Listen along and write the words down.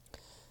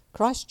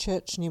Christ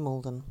Church, New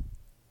Malden.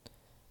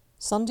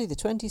 Sunday the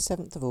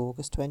 27th of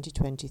August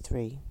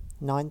 2023,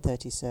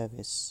 9:30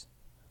 service.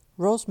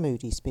 Ros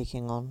Moody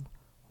speaking on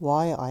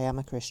Why I Am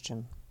a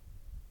Christian.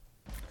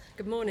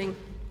 Good morning.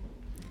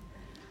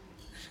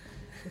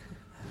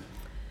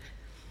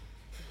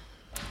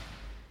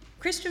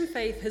 Christian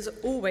faith has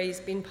always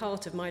been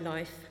part of my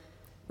life,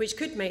 which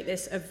could make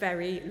this a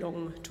very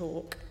long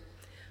talk.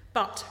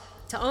 But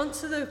to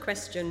answer the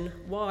question,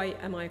 why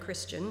am I a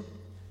Christian,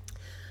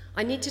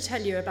 I need to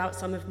tell you about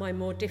some of my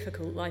more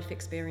difficult life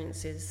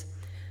experiences.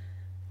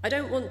 I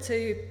don't want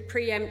to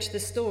preempt the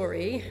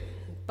story,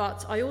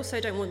 but I also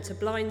don't want to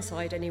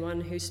blindside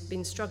anyone who's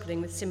been struggling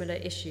with similar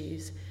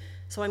issues.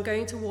 So I'm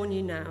going to warn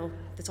you now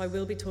that I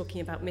will be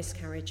talking about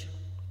miscarriage.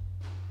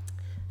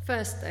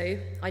 First, though,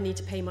 I need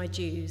to pay my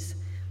dues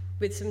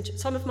with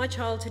some of my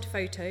childhood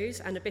photos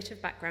and a bit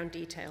of background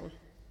detail.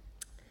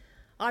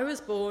 I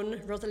was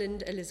born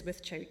Rosalind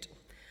Elizabeth Choate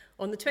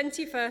on the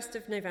 21st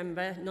of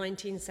November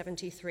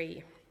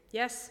 1973.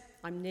 Yes,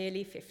 I'm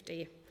nearly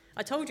 50.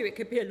 I told you it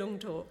could be a long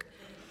talk.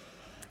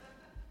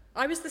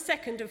 I was the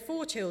second of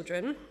 4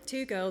 children,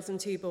 2 girls and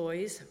 2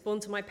 boys, born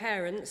to my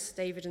parents,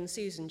 David and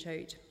Susan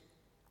Choate.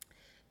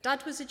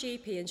 Dad was a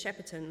GP in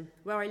Shepperton,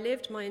 where I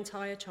lived my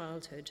entire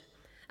childhood,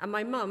 and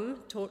my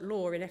mum taught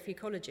law in FE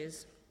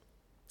colleges.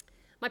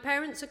 My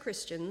parents are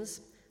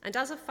Christians, and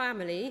as a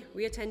family,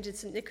 we attended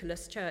St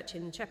Nicholas Church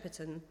in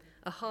Shepperton,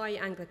 a high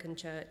Anglican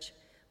church,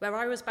 where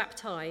I was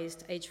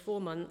baptised aged 4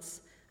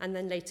 months and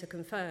then later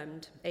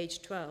confirmed,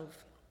 aged 12.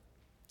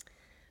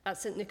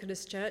 That's St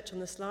Nicholas Church on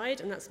the slide,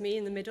 and that's me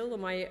in the middle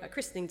on my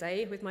christening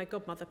day with my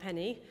godmother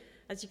Penny.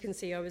 As you can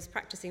see, I was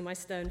practising my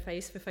stern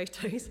face for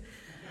photos.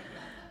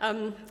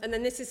 And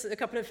then this is a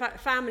couple of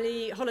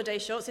family holiday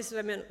shots. This is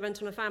when I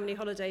went on a family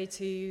holiday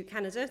to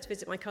Canada to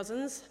visit my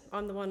cousins.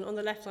 I'm the one on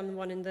the left, I'm the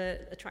one in the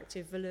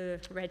attractive velour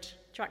red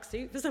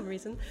tracksuit for some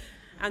reason.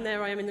 And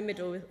there I am in the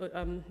middle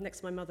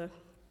next to my mother.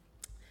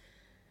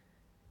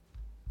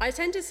 I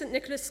attended St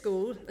Nicholas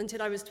School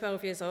until I was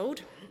 12 years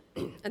old,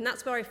 and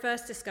that's where I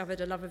first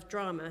discovered a love of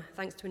drama,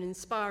 thanks to an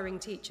inspiring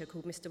teacher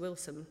called Mr.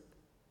 Wilson.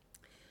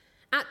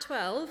 At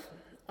 12,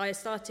 I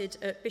started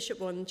at Bishop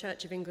One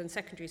Church of England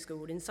Secondary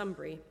School in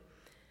Sunbury.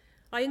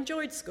 I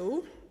enjoyed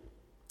school.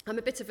 I'm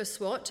a bit of a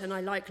swot and I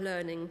like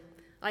learning.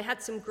 I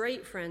had some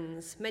great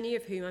friends, many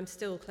of whom I'm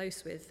still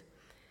close with.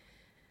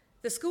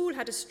 The school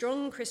had a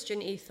strong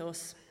Christian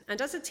ethos,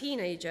 and as a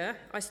teenager,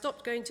 I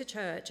stopped going to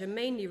church and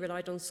mainly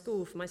relied on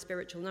school for my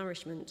spiritual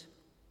nourishment.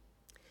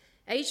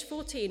 Aged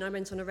 14, I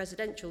went on a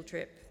residential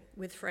trip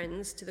with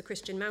friends to the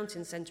Christian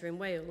Mountain Centre in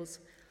Wales,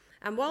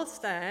 and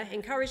whilst there,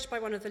 encouraged by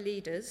one of the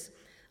leaders,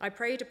 I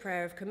prayed a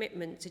prayer of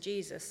commitment to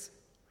Jesus.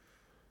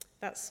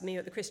 That's me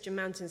at the Christian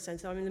Mountain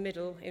Centre. I'm in the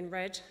middle in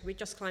red. We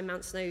just climbed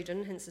Mount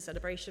Snowdon, hence the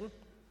celebration.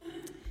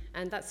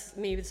 And that's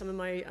me with some of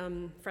my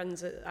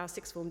friends at our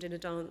sixth form dinner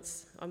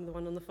dance. I'm the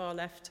one on the far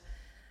left.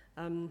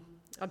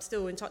 I'm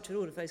still in touch with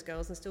all of those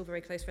girls and still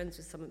very close friends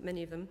with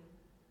many of them.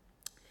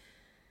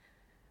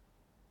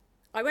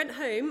 I went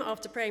home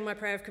after praying my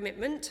prayer of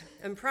commitment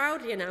and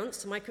proudly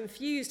announced to my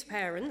confused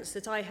parents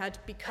that I had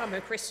become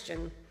a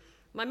Christian.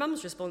 My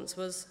mum's response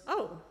was,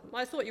 "Oh,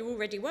 I thought you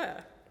already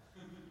were."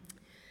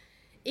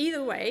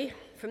 Either way,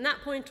 from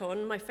that point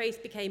on, my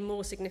faith became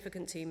more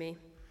significant to me.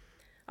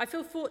 I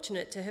feel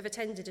fortunate to have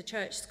attended a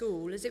church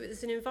school, as it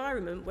was an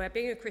environment where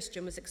being a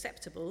Christian was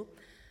acceptable,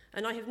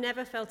 and I have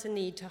never felt a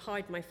need to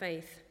hide my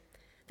faith.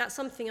 That's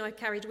something I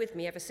carried with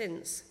me ever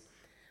since.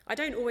 I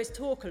don't always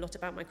talk a lot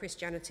about my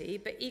Christianity,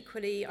 but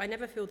equally, I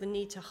never feel the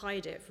need to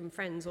hide it from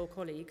friends or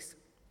colleagues.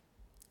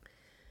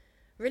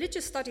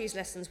 Religious studies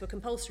lessons were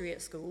compulsory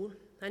at school,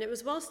 and it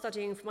was while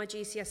studying for my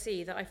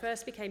GCSE that I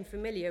first became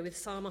familiar with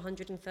Psalm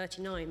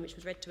 139, which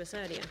was read to us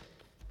earlier.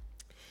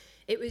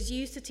 It was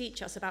used to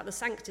teach us about the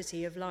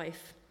sanctity of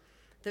life,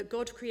 that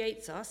God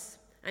creates us,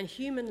 and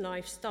human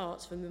life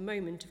starts from the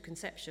moment of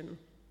conception.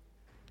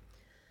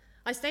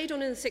 I stayed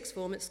on in the sixth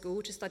form at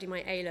school to study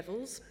my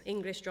A-levels,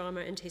 English,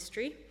 drama and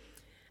history,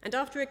 and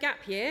after a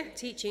gap year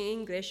teaching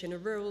English in a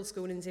rural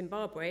school in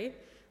Zimbabwe,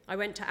 I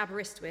went to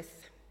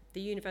Aberystwyth, the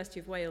University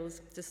of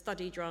Wales, to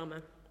study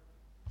drama.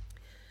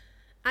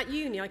 At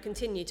uni, I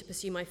continued to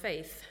pursue my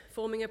faith,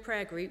 forming a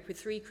prayer group with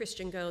 3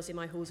 Christian girls in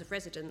my halls of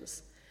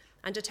residence,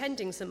 and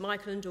attending St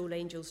Michael and All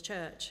Angels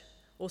Church,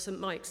 or St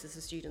Mike's as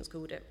the students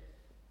called it.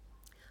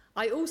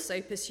 I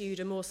also pursued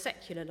a more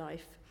secular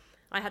life.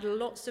 I had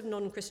lots of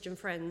non-Christian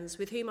friends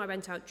with whom I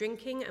went out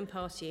drinking and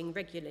partying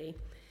regularly.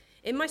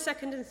 In my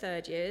second and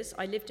third years,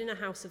 I lived in a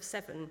house of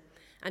 7,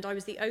 and I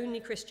was the only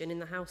Christian in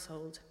the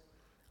household.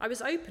 I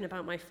was open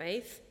about my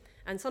faith,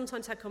 and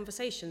sometimes had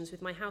conversations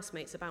with my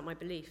housemates about my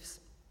beliefs.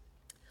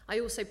 I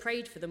also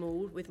prayed for them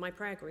all with my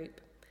prayer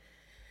group.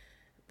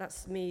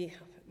 That's me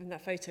in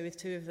that photo with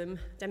 2 of them,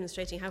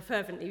 demonstrating how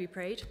fervently we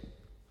prayed.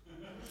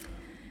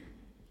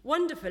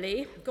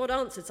 Wonderfully, God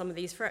answered some of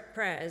these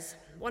prayers.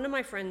 One of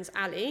my friends,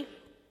 Ali,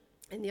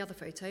 in the other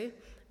photo,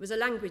 was a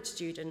language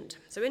student.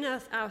 So in our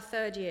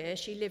 3rd year,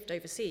 she lived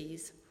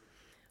overseas.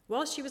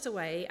 While she was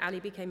away, Ali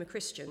became a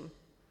Christian.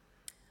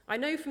 I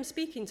know from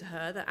speaking to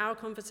her that our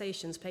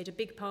conversations played a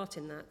big part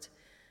in that.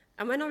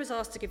 And when I was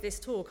asked to give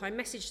this talk, I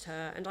messaged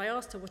her and I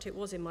asked her what it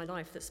was in my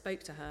life that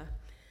spoke to her.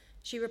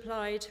 She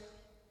replied,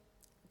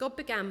 "God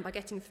began by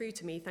getting through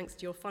to me thanks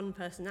to your fun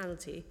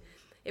personality.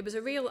 It was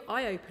a real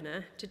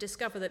eye-opener to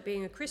discover that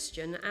being a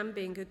Christian and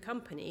being good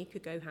company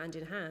could go hand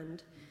in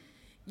hand.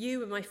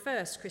 You were my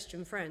first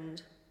Christian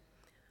friend.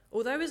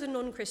 Although as a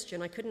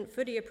non-Christian I couldn't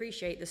fully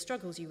appreciate the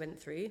struggles you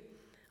went through,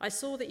 I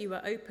saw that you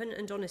were open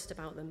and honest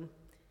about them.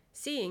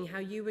 Seeing how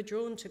you were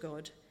drawn to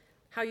God,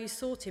 how you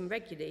sought him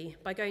regularly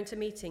by going to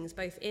meetings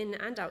both in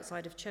and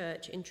outside of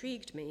church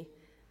intrigued me.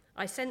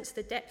 I sensed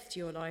the depth to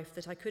your life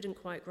that I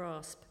couldn't quite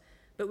grasp,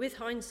 but with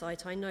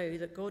hindsight I know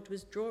that God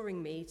was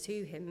drawing me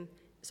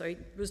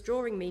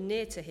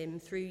near to him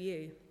through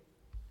you."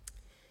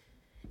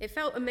 It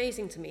felt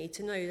amazing to me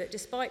to know that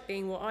despite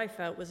being what I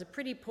felt was a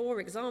pretty poor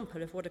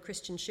example of what a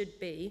Christian should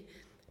be,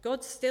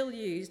 God still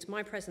used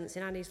my presence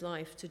in Annie's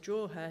life to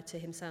draw her to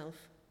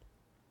himself.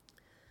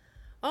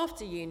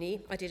 After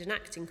uni, I did an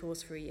acting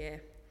course for a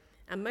year,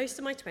 and most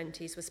of my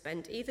 20s were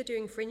spent either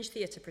doing fringe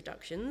theatre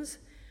productions,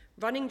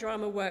 running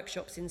drama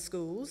workshops in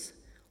schools,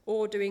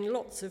 or doing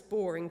lots of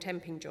boring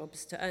temping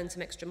jobs to earn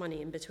some extra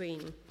money in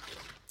between.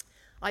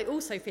 I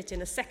also fit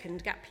in a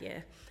second gap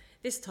year,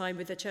 this time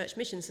with the Church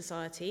Mission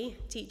Society,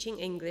 teaching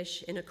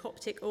English in a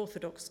Coptic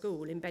Orthodox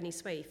school in Beni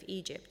Suef,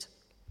 Egypt.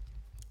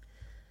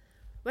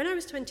 When I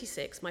was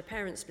 26, my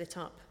parents split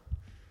up.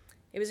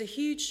 It was a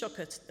huge shock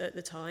at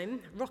the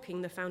time,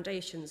 rocking the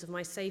foundations of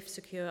my safe,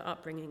 secure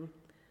upbringing.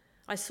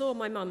 I saw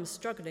my mum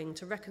struggling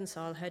to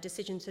reconcile her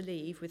decision to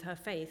leave with her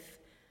faith.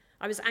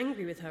 I was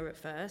angry with her at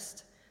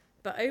first,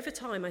 but over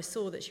time I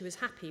saw that she was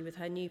happy with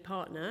her new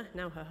partner,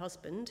 now her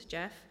husband,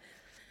 Jeff,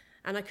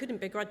 and I couldn't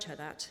begrudge her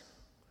that.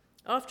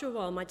 After a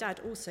while, my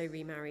dad also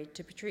remarried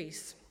to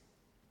Patrice,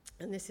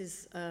 and this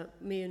is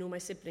me and all my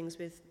siblings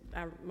with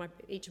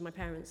each of my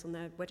parents on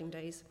their wedding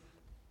days.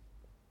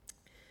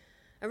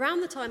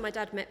 Around the time my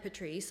dad met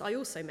Patrice, I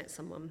also met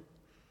someone.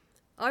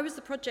 I was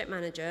the project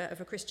manager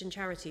of a Christian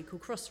charity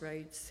called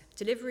Crossroads,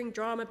 delivering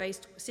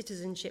drama-based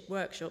citizenship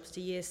workshops to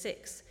Year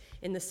 6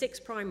 in the 6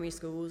 primary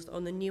schools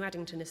on the New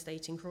Addington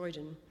estate in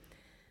Croydon.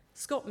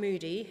 Scott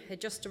Moody had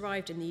just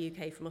arrived in the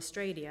UK from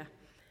Australia,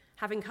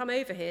 having come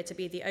over here to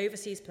be the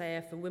overseas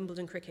player for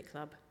Wimbledon Cricket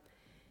Club.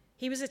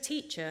 He was a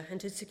teacher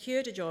and had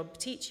secured a job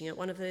teaching at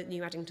one of the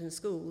New Addington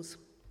schools.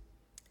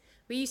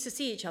 We used to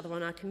see each other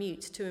on our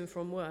commute to and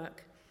from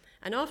work,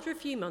 and after a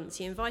few months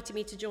he invited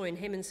me to join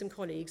him and some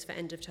colleagues for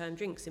end-of-term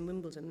drinks in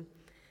Wimbledon.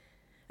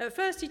 At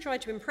first he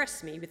tried to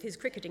impress me with his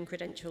cricketing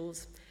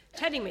credentials,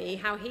 telling me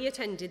how he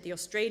attended the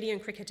Australian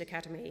Cricket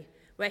Academy,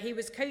 where he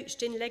was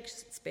coached in leg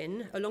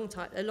spin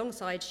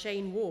alongside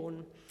Shane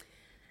Warne,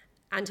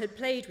 and had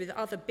played with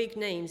other big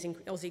names in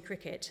Aussie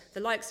cricket,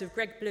 the likes of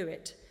Greg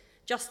Blewett,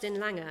 Justin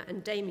Langer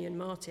and Damien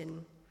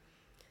Martin.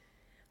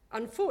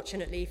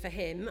 Unfortunately for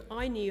him,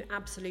 I knew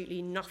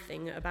absolutely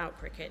nothing about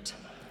cricket,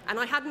 and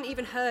I hadn't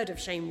even heard of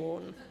Shane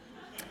Warne.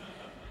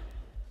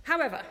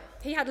 However,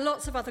 he had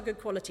lots of other good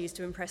qualities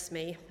to impress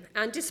me,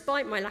 and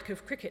despite my lack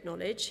of cricket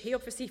knowledge, he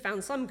obviously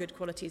found some good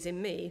qualities in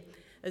me,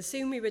 as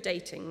soon we were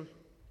dating.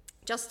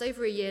 Just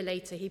over a year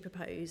later, he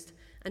proposed,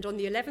 and on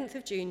the 11th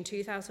of June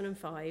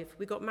 2005,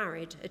 we got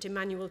married at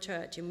Emmanuel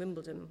Church in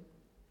Wimbledon.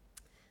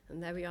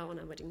 And there we are on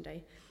our wedding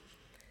day.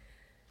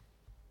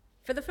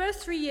 For the first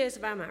 3 years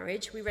of our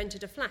marriage, we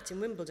rented a flat in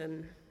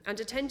Wimbledon and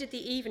attended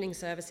the evening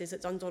services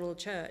at Dundonald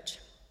Church.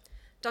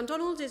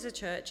 Dundonald is a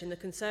church in the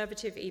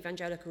conservative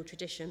evangelical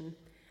tradition,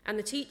 and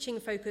the teaching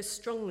focused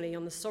strongly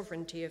on the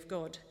sovereignty of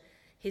God,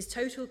 his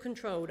total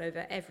control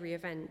over every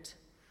event,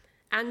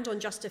 and on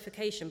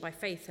justification by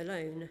faith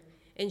alone,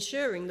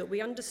 ensuring that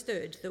we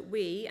understood that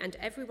we and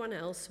everyone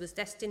else was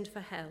destined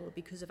for hell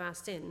because of our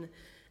sin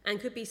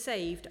and could be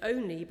saved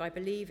only by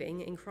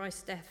believing in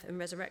Christ's death and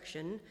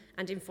resurrection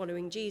and in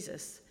following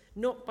Jesus,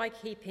 not by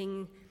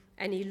keeping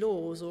any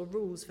laws or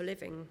rules for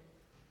living.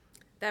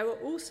 There were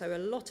also a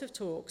lot of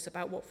talks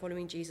about what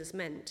following Jesus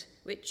meant,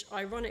 which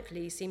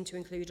ironically seemed to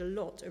include a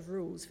lot of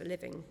rules for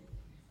living.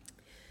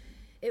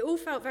 It all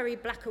felt very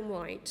black and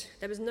white.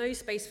 There was no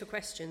space for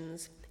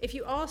questions. If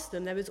you asked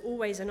them, there was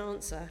always an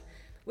answer,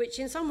 which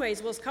in some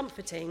ways was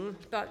comforting,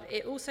 but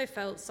it also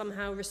felt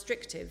somehow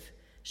restrictive.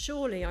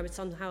 Surely, I would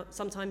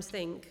sometimes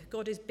think,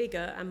 God is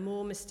bigger and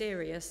more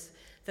mysterious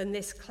than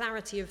this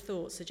clarity of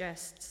thought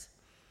suggests.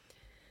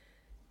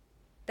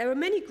 There were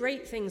many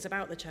great things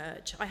about the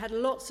church. I had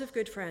lots of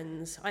good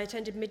friends. I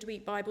attended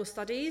midweek Bible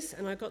studies,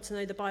 and I got to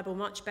know the Bible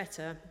much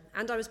better,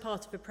 and I was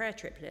part of a prayer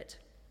triplet.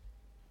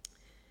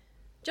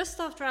 Just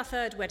after our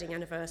 3rd wedding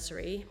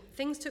anniversary,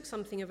 things took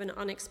something of an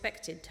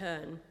unexpected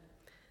turn.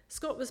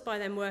 Scott was by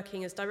then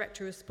working as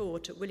Director of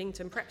Sport at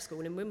Willington Prep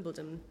School in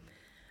Wimbledon,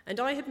 and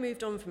I had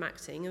moved on from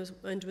acting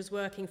and was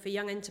working for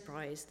Young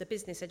Enterprise, the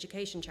business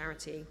education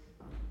charity.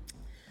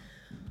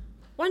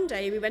 One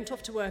day we went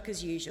off to work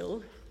as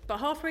usual, but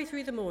halfway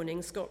through the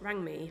morning Scott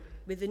rang me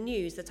with the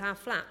news that our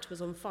flat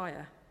was on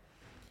fire.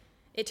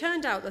 It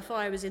turned out the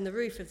fire was in the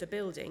roof of the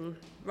building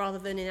rather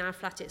than in our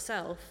flat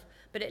itself,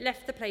 but it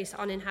left the place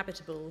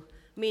uninhabitable,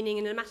 meaning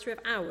in a matter of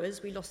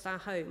hours we lost our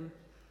home.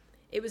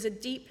 It was a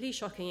deeply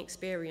shocking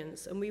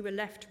experience, and we were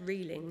left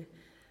reeling.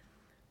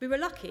 We were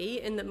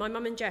lucky in that my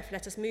mum and Jeff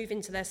let us move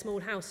into their small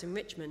house in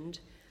Richmond.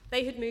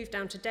 They had moved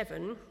down to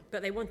Devon,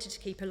 but they wanted to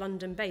keep a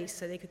London base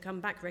so they could come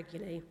back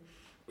regularly.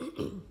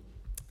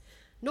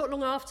 Not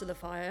long after the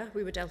fire,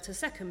 we were dealt a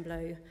second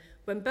blow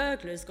when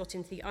burglars got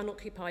into the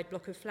unoccupied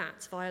block of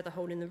flats via the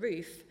hole in the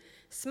roof,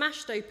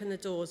 smashed open the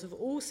doors of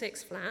all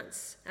 6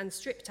 flats and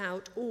stripped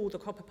out all the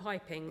copper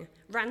piping,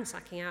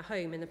 ransacking our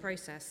home in the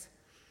process.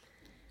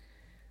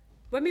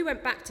 When we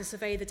went back to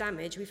survey the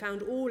damage, we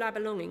found all our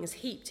belongings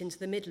heaped into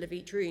the middle of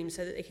each room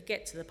so that they could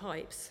get to the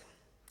pipes.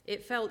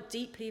 It felt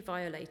deeply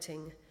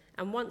violating,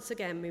 and once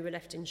again we were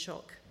left in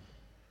shock.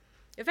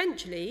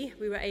 Eventually,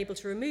 we were able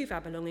to remove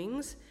our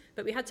belongings,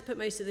 but we had to put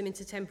most of them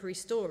into temporary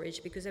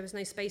storage because there was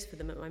no space for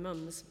them at my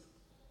mum's.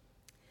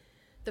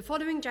 The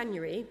following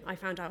January, I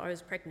found out I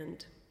was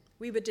pregnant.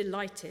 We were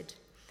delighted.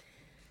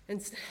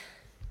 And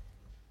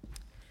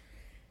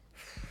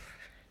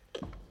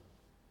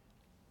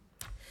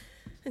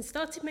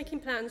started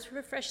making plans for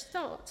a fresh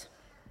start,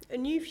 a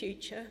new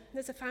future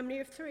as a family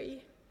of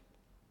 3.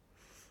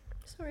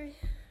 Sorry.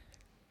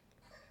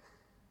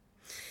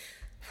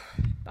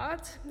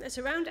 But at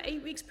around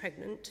 8 weeks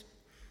pregnant,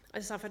 I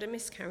suffered a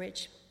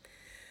miscarriage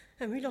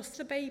and we lost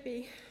the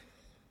baby.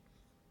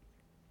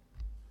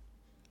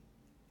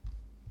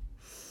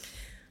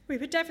 We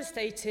were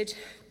devastated.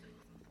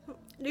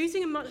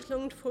 Losing a much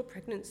longed for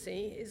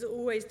pregnancy is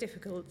always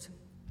difficult,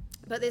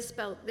 but this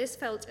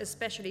felt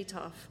especially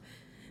tough.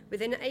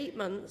 Within 8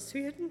 months,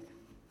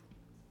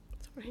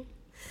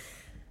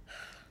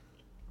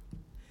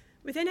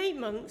 Within 8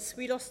 months,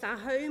 we lost our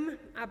home,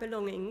 our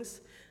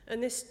belongings,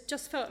 and this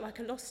just felt like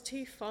a loss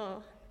too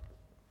far.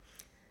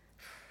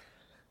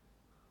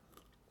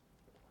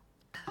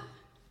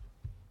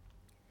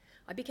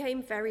 I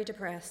became very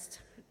depressed.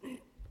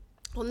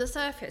 On the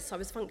surface, I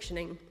was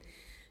functioning,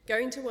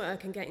 going to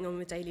work and getting on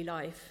with daily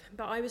life,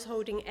 but I was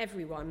holding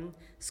everyone,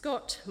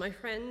 Scott, my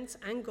friends,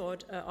 and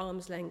God at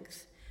arm's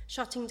length,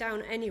 shutting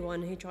down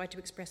anyone who tried to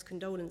express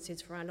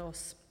condolences for our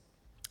loss.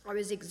 I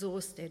was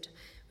exhausted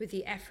with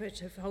the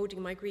effort of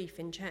holding my grief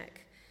in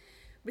check,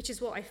 which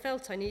is what I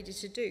felt I needed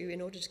to do in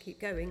order to keep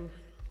going.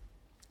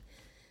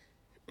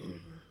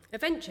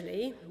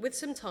 Eventually, with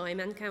some time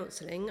and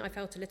counselling, I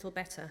felt a little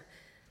better.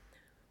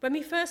 When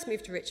we first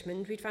moved to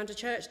Richmond, we'd found a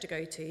church to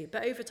go to,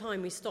 but over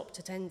time we stopped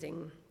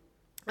attending.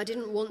 I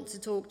didn't want to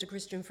talk to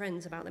Christian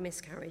friends about the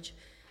miscarriage,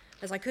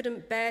 as I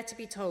couldn't bear to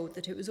be told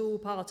that it was all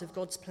part of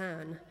God's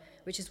plan,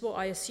 which is what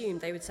I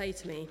assumed they would say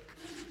to me.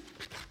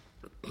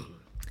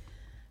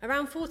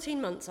 Around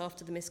 14 months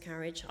after the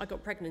miscarriage, I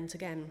got pregnant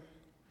again.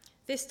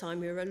 This time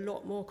we were a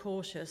lot more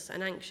cautious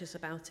and anxious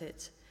about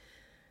it,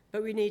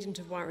 but we needn't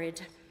have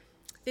worried.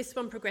 This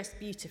one progressed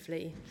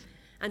beautifully,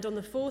 and on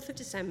the 4th of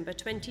December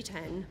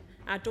 2010,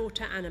 our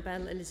daughter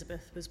Annabelle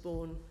Elizabeth was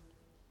born.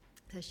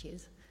 There she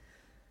is.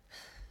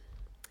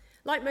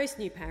 Like most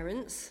new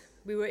parents,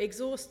 we were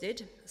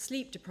exhausted,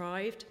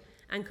 sleep-deprived,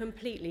 and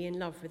completely in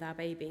love with our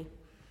baby.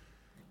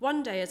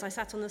 One day, as I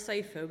sat on the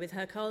sofa with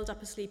her curled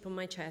up asleep on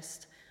my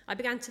chest, I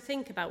began to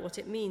think about what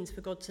it means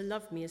for God to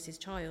love me as his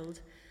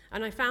child,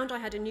 and I found I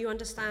had a new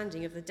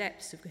understanding of the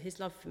depths of his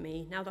love for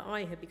me now that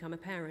I had become a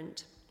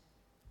parent.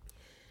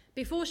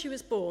 Before she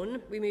was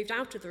born, we moved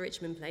out of the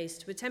Richmond place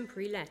to a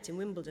temporary let in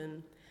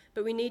Wimbledon,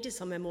 but we needed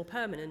somewhere more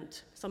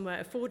permanent,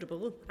 somewhere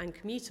affordable and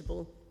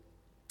commutable.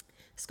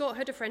 Scott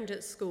had a friend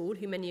at school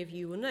who many of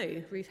you will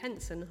know, Ruth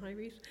Henson. Hi,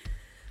 Ruth.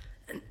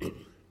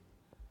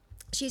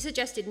 She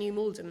suggested New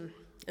Malden,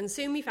 and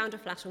soon we found a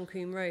flat on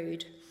Coombe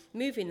Road,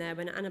 moving there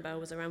when Annabelle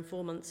was around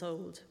 4 months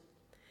old.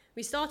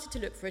 We started to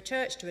look for a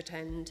church to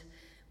attend.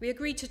 We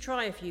agreed to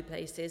try a few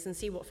places and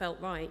see what felt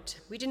right.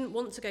 We didn't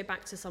want to go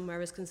back to somewhere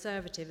as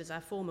conservative as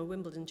our former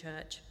Wimbledon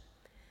church.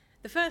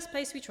 The first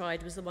place we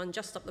tried was the one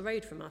just up the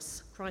road from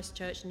us, Christ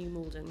Church, New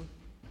Malden.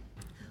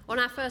 On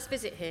our first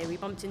visit here, we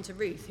bumped into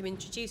Ruth, who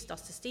introduced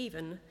us to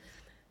Stephen.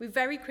 We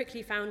very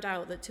quickly found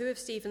out that 2 of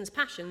Stephen's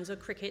passions are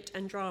cricket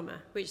and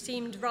drama, which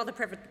seemed rather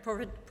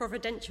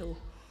providential.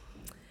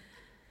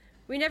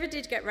 We never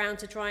did get round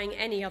to trying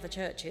any other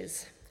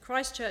churches.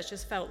 Christ Church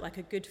just felt like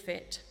a good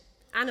fit.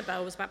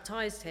 Annabelle was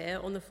baptised here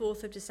on the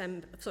 4th of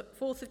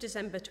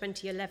December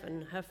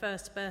 2011, her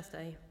first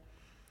birthday.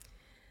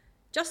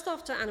 Just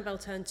after Annabelle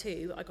turned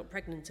 2, I got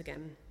pregnant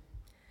again.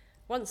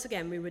 Once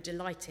again, we were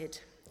delighted.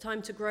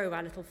 Time to grow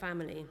our little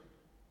family.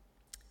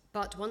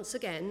 But once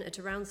again, at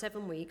around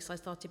 7 weeks, I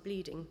started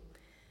bleeding.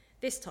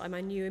 This time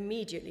I knew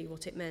immediately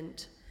what it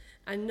meant,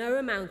 and no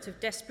amount of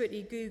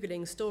desperately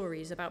Googling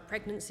stories about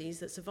pregnancies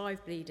that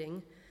survive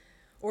bleeding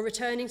or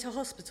returning to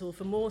hospital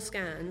for more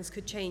scans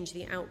could change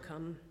the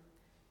outcome.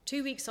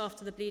 2 weeks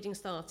after the bleeding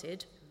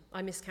started,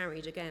 I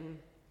miscarried again.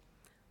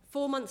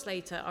 4 months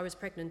later, I was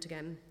pregnant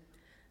again.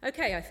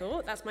 Okay, I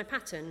thought, that's my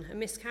pattern, a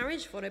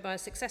miscarriage followed by a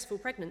successful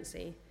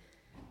pregnancy.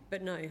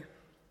 But no.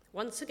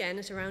 Once again,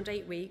 at around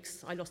 8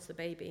 weeks, I lost the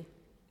baby.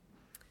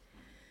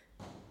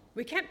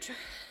 We kept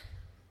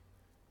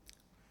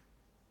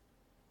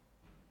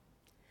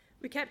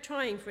We kept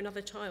trying for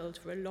another child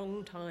for a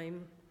long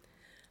time,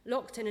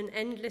 locked in an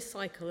endless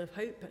cycle of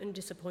hope and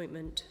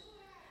disappointment,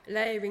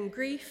 layering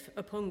grief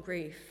upon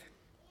grief.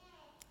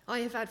 I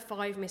have had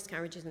 5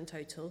 miscarriages in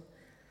total.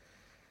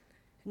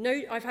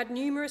 I've had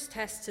numerous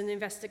tests and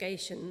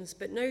investigations,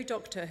 but no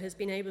doctor has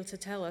been able to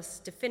tell us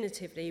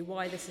definitively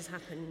why this has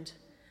happened,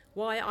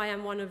 why I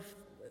am one of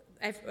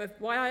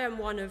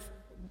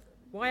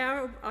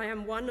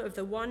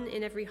the 1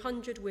 in every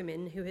 100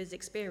 women who has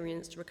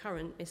experienced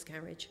recurrent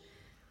miscarriage.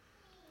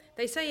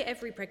 They say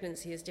every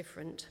pregnancy is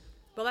different.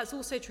 Well, that's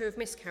also true of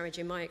miscarriage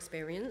in my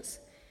experience.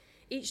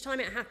 Each time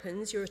it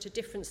happens, you're at a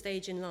different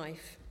stage in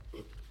life.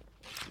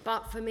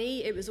 But for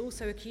me, it was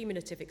also a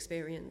cumulative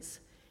experience.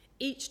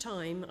 Each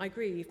time I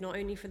grieved not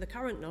only for the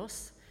current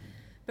loss,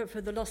 but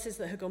for the losses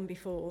that had gone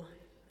before.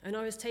 And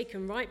I was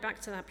taken right back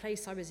to that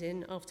place I was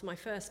in after my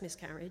first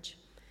miscarriage,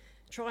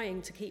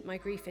 trying to keep my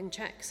grief in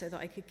check so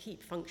that I could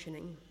keep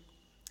functioning.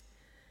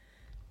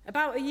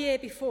 About a year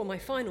before my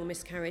final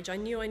miscarriage, I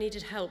knew I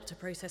needed help to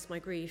process my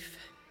grief.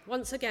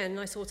 Once again,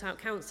 I sought out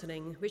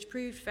counselling, which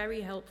proved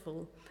very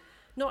helpful.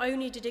 Not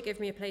only did it give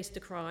me a place to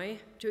cry,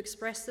 to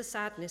express the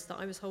sadness that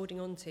I was holding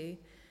on to,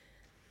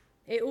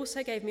 it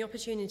also gave me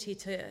opportunity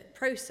to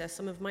process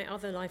some of my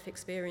other life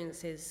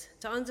experiences,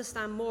 to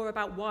understand more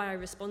about why I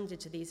responded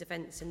to these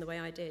events in the way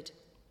I did.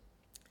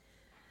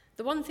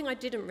 The one thing I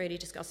didn't really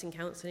discuss in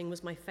counselling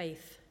was my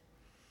faith.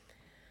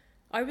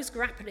 I was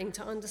grappling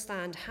to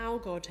understand how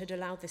God had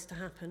allowed this to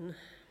happen.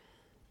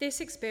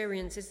 This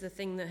experience is the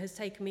thing that has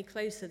taken me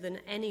closer than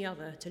any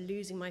other to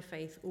losing my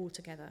faith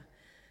altogether.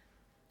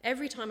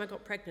 Every time I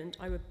got pregnant,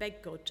 I would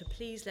beg God to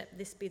please let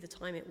this be the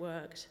time it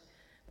worked.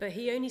 But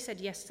he only said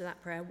yes to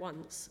that prayer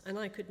once, and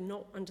I could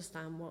not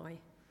understand why.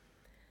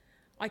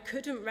 I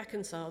couldn't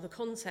reconcile the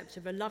concept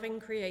of a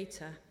loving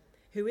creator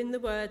who, in the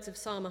words of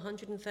Psalm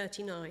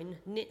 139,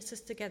 knits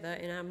us together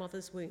in our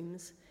mother's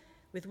wombs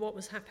with what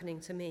was happening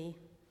to me.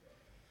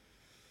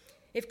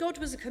 If God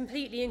was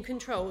completely in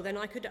control, then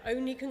I could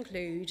only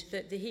conclude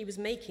that he was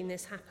making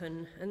this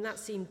happen, and that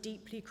seemed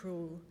deeply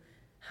cruel.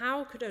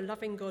 How could a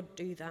loving God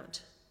do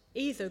that?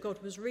 Either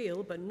God was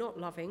real but not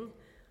loving,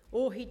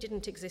 or he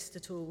didn't exist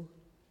at all.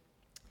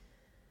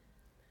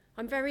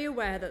 I'm very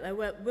aware that there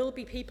will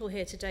be people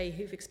here today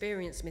who've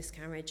experienced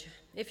miscarriage.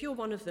 If you're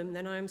one of them,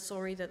 then I am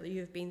sorry that you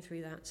have been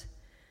through that.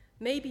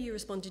 Maybe you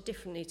responded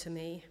differently to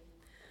me,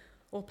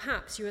 or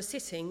perhaps you are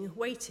sitting,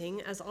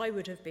 waiting, as I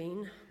would have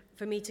been,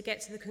 for me to get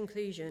to the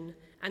conclusion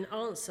and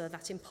answer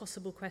that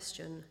impossible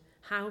question,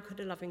 how could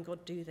a loving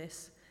God do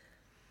this?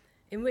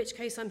 In which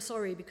case I'm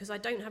sorry, because I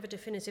don't have a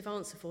definitive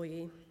answer for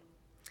you.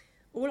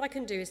 All I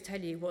can do is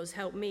tell you what has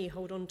helped me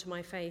hold on to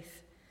my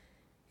faith.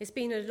 It's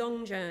been a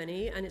long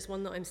journey, and it's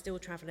one that I'm still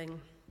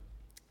travelling.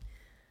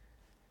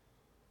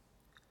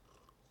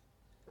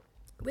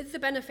 With the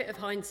benefit of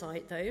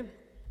hindsight, though,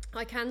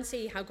 I can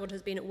see how God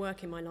has been at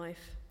work in my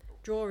life,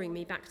 drawing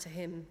me back to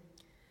him.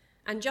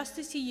 And just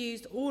as he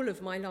used all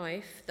of my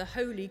life, the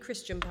holy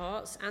Christian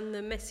parts and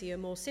the messier,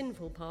 more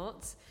sinful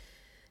parts,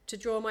 to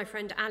draw my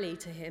friend Ali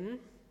to him,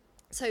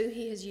 so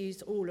he has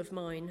used all of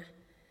mine.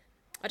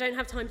 I don't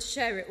have time to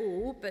share it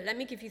all, but let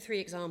me give you 3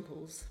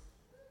 examples.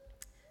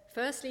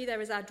 Firstly,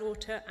 there is our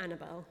daughter,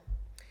 Annabelle.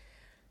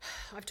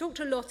 I've talked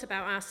a lot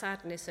about our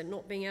sadness at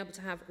not being able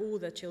to have all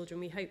the children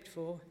we hoped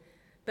for,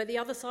 but the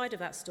other side of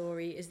that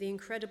story is the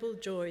incredible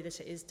joy that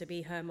it is to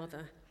be her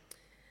mother.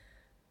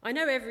 I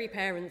know every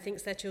parent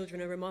thinks their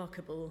children are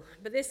remarkable,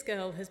 but this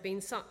girl has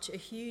been such a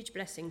huge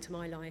blessing to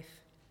my life.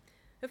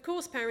 Of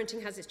course,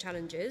 parenting has its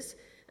challenges,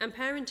 and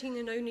parenting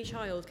an only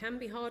child can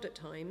be hard at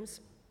times,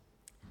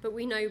 but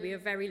we know we are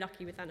very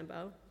lucky with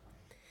Annabelle.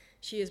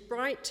 She is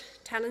bright,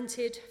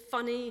 talented,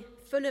 funny,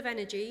 full of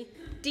energy,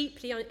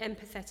 deeply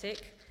empathetic,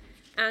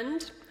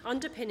 and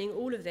underpinning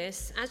all of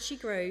this, as she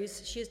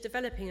grows, she is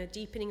developing a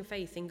deepening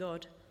faith in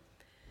God.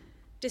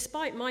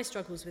 Despite my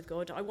struggles with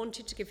God, I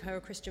wanted to give her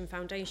a Christian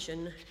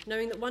foundation,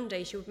 knowing that one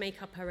day she would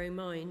make up her own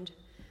mind.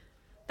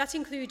 That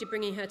included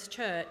bringing her to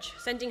church,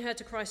 sending her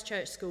to Christ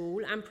Church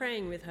School, and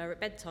praying with her at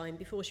bedtime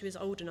before she was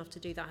old enough to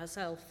do that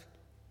herself.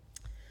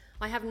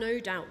 I have no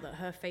doubt that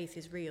her faith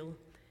is real.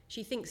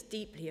 She thinks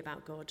deeply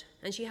about God,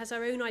 and she has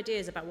her own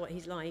ideas about what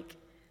he's like.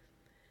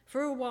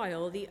 For a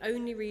while, the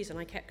only reason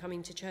I kept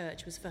coming to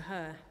church was for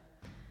her.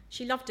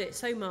 She loved it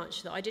so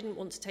much that I didn't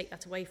want to take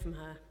that away from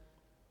her.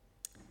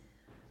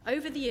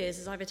 Over the years,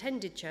 as I've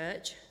attended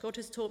church, God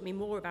has taught me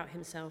more about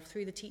himself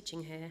through the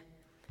teaching here.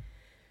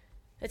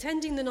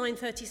 Attending the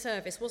 9:30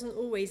 service wasn't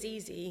always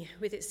easy,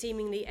 with its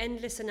seemingly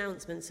endless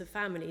announcements of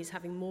families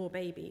having more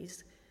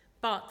babies,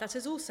 but that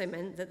has also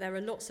meant that there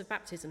are lots of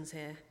baptisms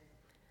here.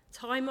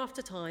 Time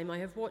after time, I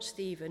have watched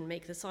Stephen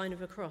make the sign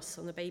of a cross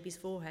on the baby's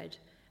forehead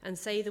and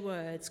say the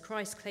words,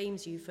 "Christ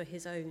claims you for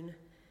his own."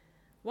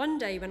 One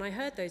day when I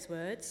heard those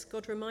words,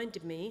 God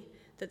reminded me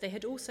that they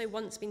had also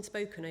once been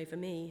spoken over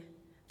me,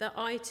 that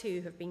I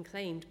too have been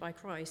claimed by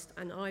Christ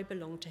and I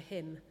belong to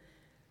him.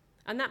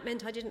 And that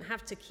meant I didn't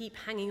have to keep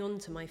hanging on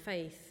to my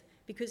faith,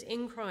 because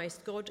in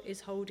Christ, God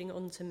is holding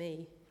on to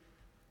me.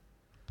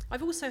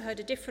 I've also heard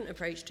a different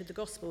approach to the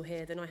gospel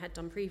here than I had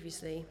done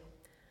previously.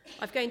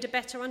 I've gained a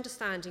better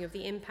understanding of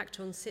the impact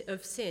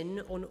of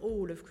sin on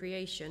all of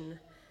creation.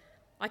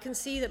 I can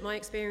see that my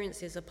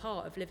experiences are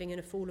part of living in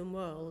a fallen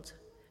world,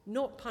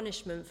 not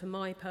punishment for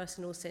my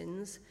personal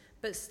sins,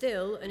 but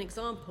still an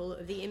example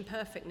of the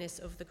imperfectness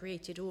of the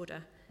created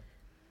order.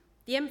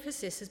 The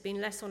emphasis has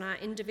been less on our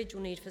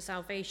individual need for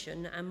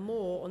salvation and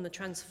more on the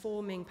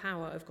transforming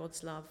power of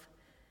God's love,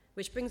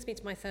 which brings me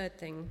to my third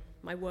thing,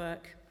 my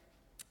work.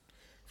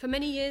 For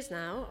many years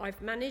now,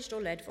 I've managed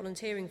or led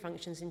volunteering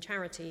functions in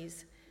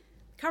charities.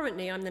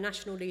 Currently, I'm the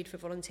national lead for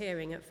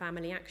volunteering at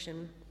Family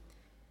Action.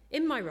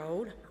 In my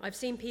role, I've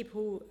seen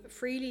people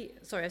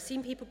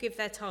give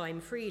their time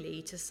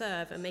freely to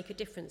serve and make a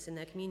difference in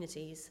their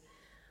communities.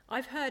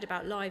 I've heard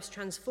about lives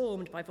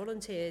transformed by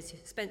volunteers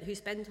who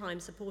spend time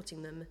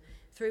supporting them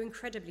through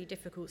incredibly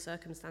difficult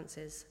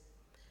circumstances.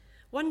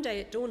 One day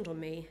it dawned on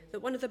me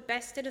that one of the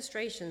best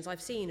illustrations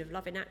I've seen of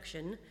love in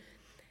action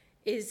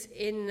is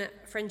in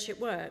Friendship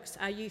Works,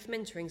 our youth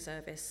mentoring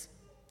service.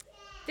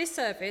 This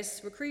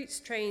service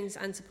recruits, trains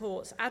and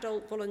supports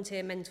adult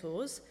volunteer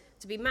mentors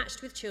to be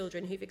matched with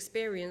children who've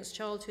experienced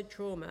childhood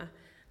trauma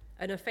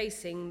and are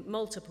facing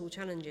multiple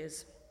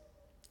challenges.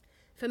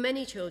 For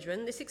many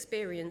children, this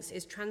experience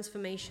is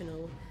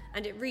transformational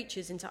and it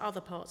reaches into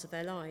other parts of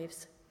their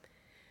lives.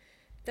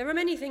 There are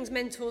many things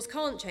mentors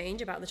can't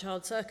change about the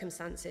child's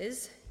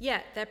circumstances,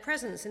 yet their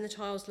presence in the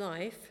child's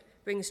life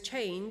brings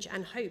change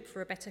and hope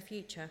for a better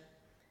future.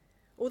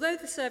 Although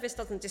the service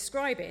doesn't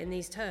describe it in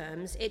these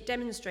terms, it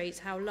demonstrates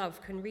how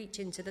love can reach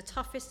into the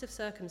toughest of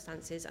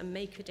circumstances and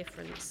make a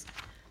difference.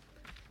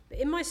 But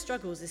in my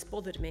struggles, this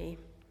bothered me.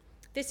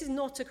 This is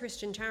not a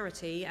Christian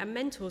charity, and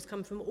mentors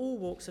come from all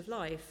walks of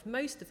life.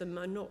 Most of them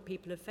are not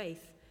people of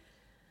faith.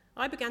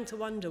 I began to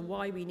wonder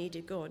why we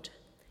needed God.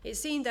 It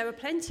seemed there were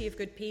plenty of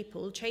good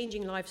people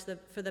changing lives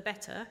for the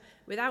better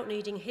without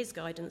needing his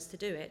guidance to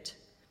do it.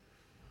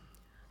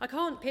 I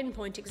can't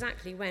pinpoint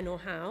exactly when or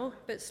how,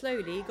 but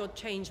slowly God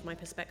changed my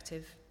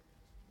perspective.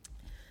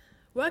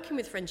 Working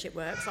with Friendship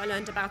Works, I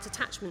learned about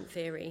attachment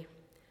theory.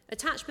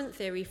 Attachment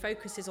theory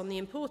focuses on the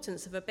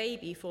importance of a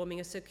baby forming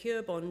a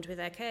secure bond with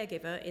their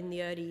caregiver in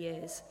the early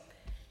years.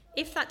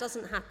 If that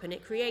doesn't happen,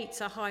 it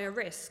creates a higher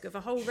risk of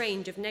a whole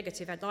range of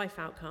negative life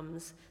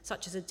outcomes,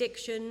 such as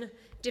addiction,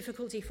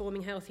 difficulty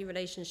forming healthy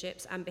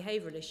relationships, and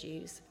behavioural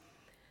issues.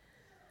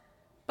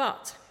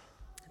 But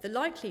the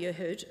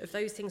likelihood of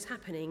those things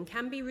happening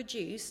can be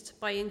reduced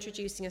by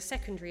introducing a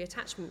secondary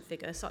attachment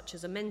figure, such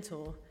as a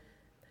mentor.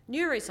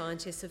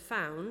 Neuroscientists have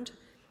found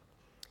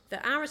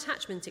that our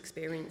attachment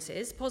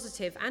experiences,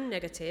 positive and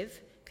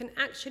negative, can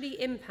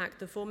actually impact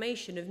the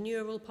formation of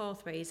neural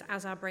pathways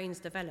as our brains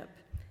develop.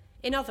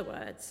 In other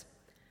words,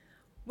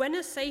 when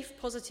a safe,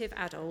 positive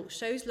adult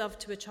shows love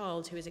to a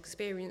child who has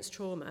experienced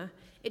trauma,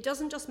 it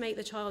doesn't just make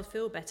the child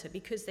feel better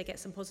because they get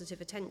some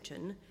positive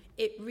attention,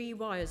 it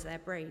rewires their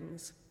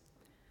brains.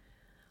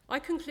 I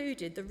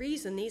concluded the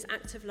reason these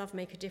acts of love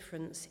make a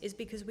difference is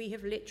because we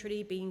have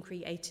literally been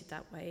created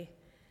that way.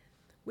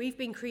 We've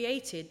been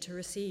created to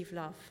receive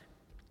love.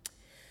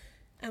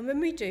 And when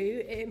we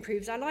do, it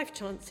improves our life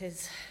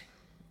chances.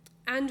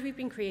 And we've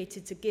been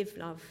created to give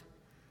love.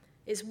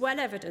 It's well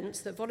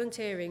evident that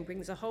volunteering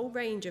brings a whole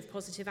range of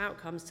positive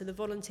outcomes to the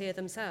volunteer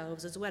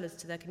themselves as well as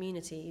to their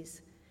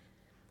communities.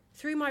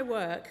 Through my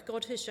work,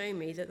 God has shown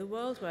me that the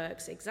world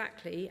works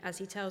exactly as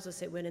he tells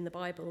us it will in the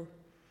Bible.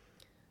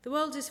 The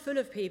world is full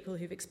of people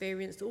who've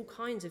experienced all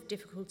kinds of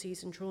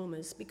difficulties and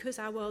traumas because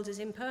our world is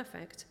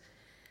imperfect.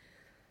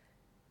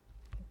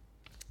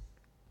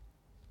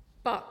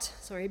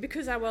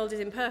 Because our world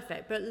is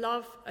imperfect, but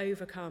love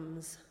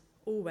overcomes,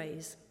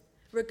 always.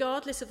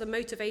 Regardless of the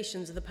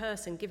motivations of the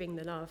person giving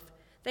the love,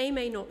 they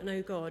may not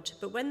know God,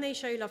 but when they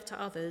show love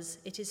to others,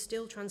 it is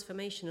still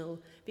transformational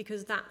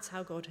because that's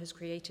how God has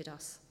created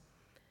us.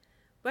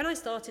 When I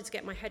started to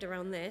get my head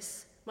around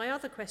this, my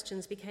other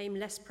questions became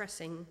less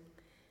pressing.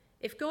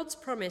 If God's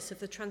promise of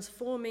the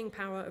transforming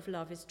power of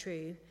love is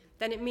true,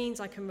 then it means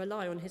I can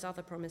rely on his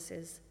other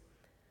promises.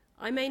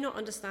 I may not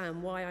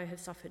understand why I have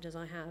suffered as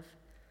I have,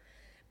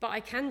 but I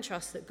can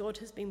trust that God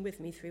has been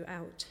with me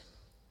throughout.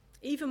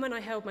 Even when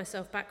I held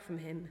myself back from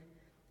him,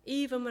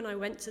 even when I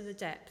went to the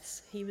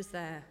depths, he was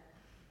there.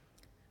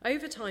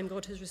 Over time,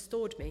 God has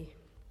restored me,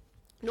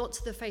 not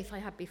to the faith I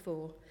had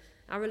before.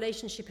 Our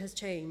relationship has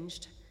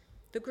changed.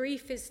 The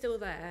grief is still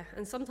there,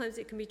 and sometimes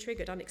it can be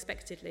triggered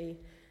unexpectedly,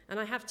 and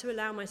I have to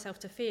allow myself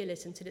to feel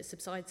it until it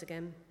subsides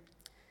again.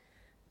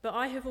 But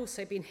I have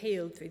also been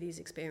healed through these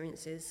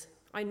experiences.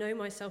 I know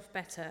myself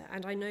better,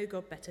 and I know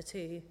God better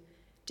too.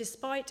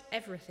 Despite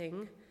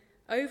everything,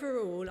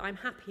 overall, I'm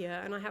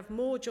happier and I have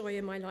more joy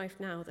in my life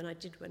now than I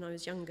did when I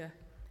was younger.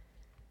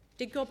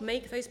 Did God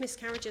make those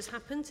miscarriages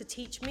happen to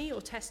teach me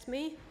or test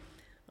me?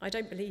 I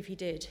don't believe he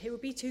did. It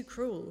would be too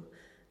cruel.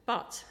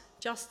 But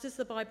just as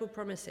the Bible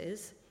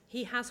promises,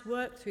 he has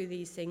worked through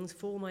these things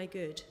for my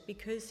good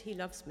because he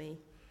loves me.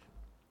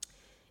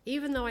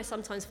 Even though I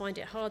sometimes find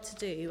it hard to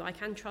do, I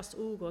can trust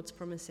all God's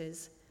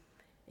promises,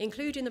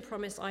 including the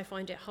promise I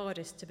find it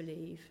hardest to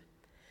believe.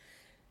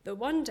 that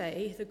one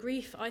day the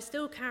grief I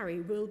still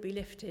carry will be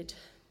lifted,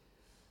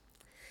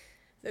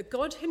 that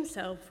God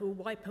himself will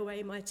wipe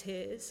away my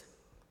tears.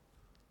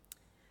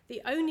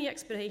 The only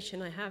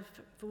explanation I have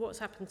for what's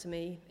happened to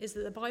me is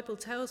that the Bible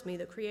tells me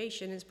that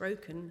creation is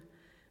broken,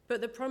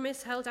 but the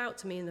promise held out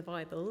to me in the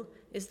Bible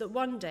is that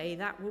one day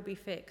that will be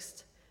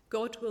fixed.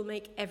 God will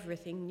make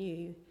everything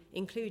new,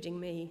 including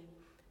me,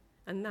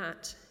 and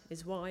that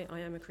is why I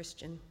am a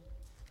Christian.